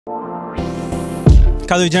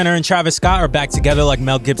Kylie Jenner and Travis Scott are back together like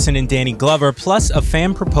Mel Gibson and Danny Glover, plus a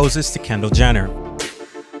fan proposes to Kendall Jenner.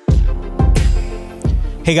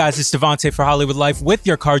 Hey guys, it's Devontae for Hollywood Life with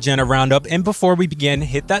your Kylie Jenner roundup, and before we begin,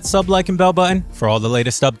 hit that sub, like, and bell button for all the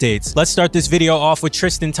latest updates. Let's start this video off with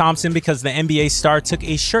Tristan Thompson because the NBA star took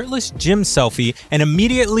a shirtless gym selfie and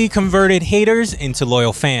immediately converted haters into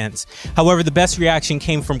loyal fans. However, the best reaction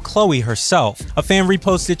came from Khloe herself. A fan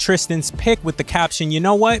reposted Tristan's pic with the caption, "You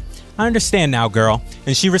know what? I understand now, girl,"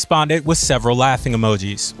 and she responded with several laughing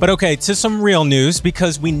emojis. But okay, to some real news,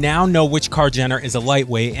 because we now know which Kylie Jenner is a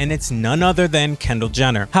lightweight, and it's none other than Kendall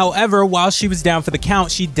Jenner. However, while she was down for the count,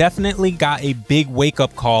 she definitely got a big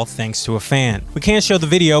wake-up call thanks to a fan. We can't show the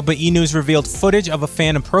video, but E! News revealed footage of a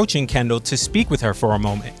fan approaching Kendall to speak with her for a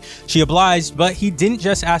moment. She obliged, but he didn't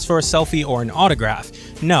just ask for a selfie or an autograph.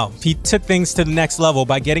 No, he took things to the next level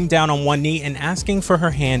by getting down on one knee and asking for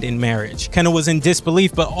her hand in marriage. Kendall was in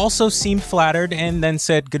disbelief, but also seemed flattered and then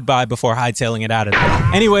said goodbye before hightailing it out of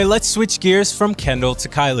there. Anyway, let's switch gears from Kendall to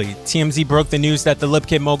Kylie. TMZ broke the news that the lip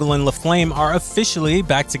kit mogul and LaFlame are officially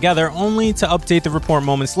back together, only to update the report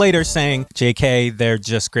moments later saying, JK, they're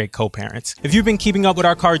just great co-parents. If you've been keeping up with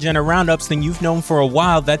our Kylie Jenner roundups, then you've known for a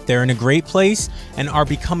while that they're in a great place and are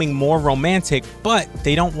becoming more romantic, but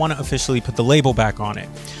they don't want to officially put the label back on it.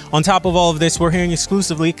 On top of all of this, we're hearing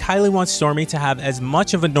exclusively Kylie wants Stormi to have as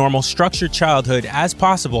much of a normal, structured childhood as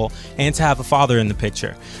possible and to have a father in the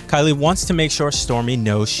picture. Kylie wants to make sure Stormi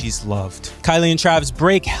knows she's loved. Kylie and Travis'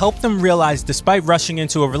 break helped them realize despite rushing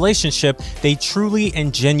into a relationship, they truly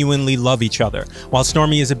and genuinely love each other. While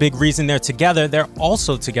Stormi is a big reason they're together, they're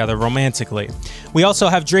also together romantically. We also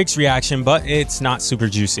have Drake's reaction, but it's not super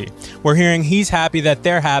juicy. We're hearing he's happy that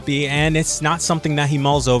they're happy, and it's not something that he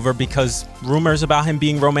mulls over because rumors about him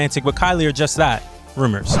being romantic with Kylie are just that,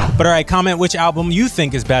 rumors. But alright, comment which album you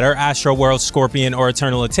think is better, Astroworld, Scorpion, or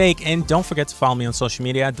Eternal Atake, and don't forget to follow me on social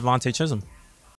media at Devontae Chisholm.